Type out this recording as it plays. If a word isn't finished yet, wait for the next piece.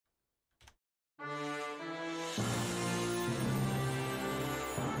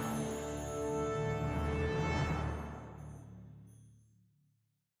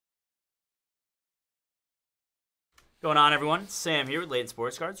Going on, everyone? Sam here with Layton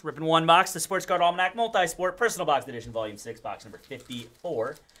Sports Cards. Ripping one box, the Sports Card Almanac Multi-Sport Personal Box Edition, Volume 6, box number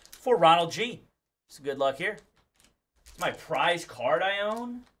 54 for Ronald G. So good luck here. My prize card I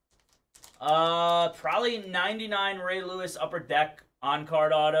own? Probably 99 Ray Lewis Upper Deck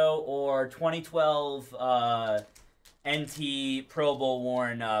on-card auto or 2012 NT Pro Bowl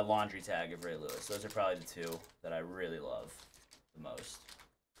worn laundry tag of Ray Lewis. Those are probably the two that I really love the most.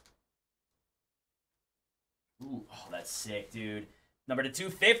 Ooh, oh, that's sick, dude. Number to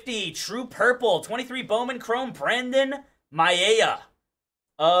 250, True Purple, 23 Bowman Chrome, Brandon Maia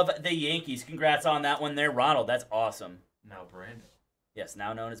of the Yankees. Congrats on that one there, Ronald. That's awesome. Now Brando. Yes,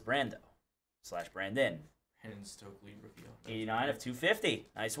 now known as Brando / Brandon. Hennon Stokely reveal. 89 of 250.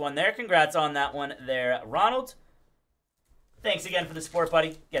 Nice one there. Congrats on that one there, Ronald. Thanks again for the support,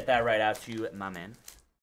 buddy. Get that right out to my man.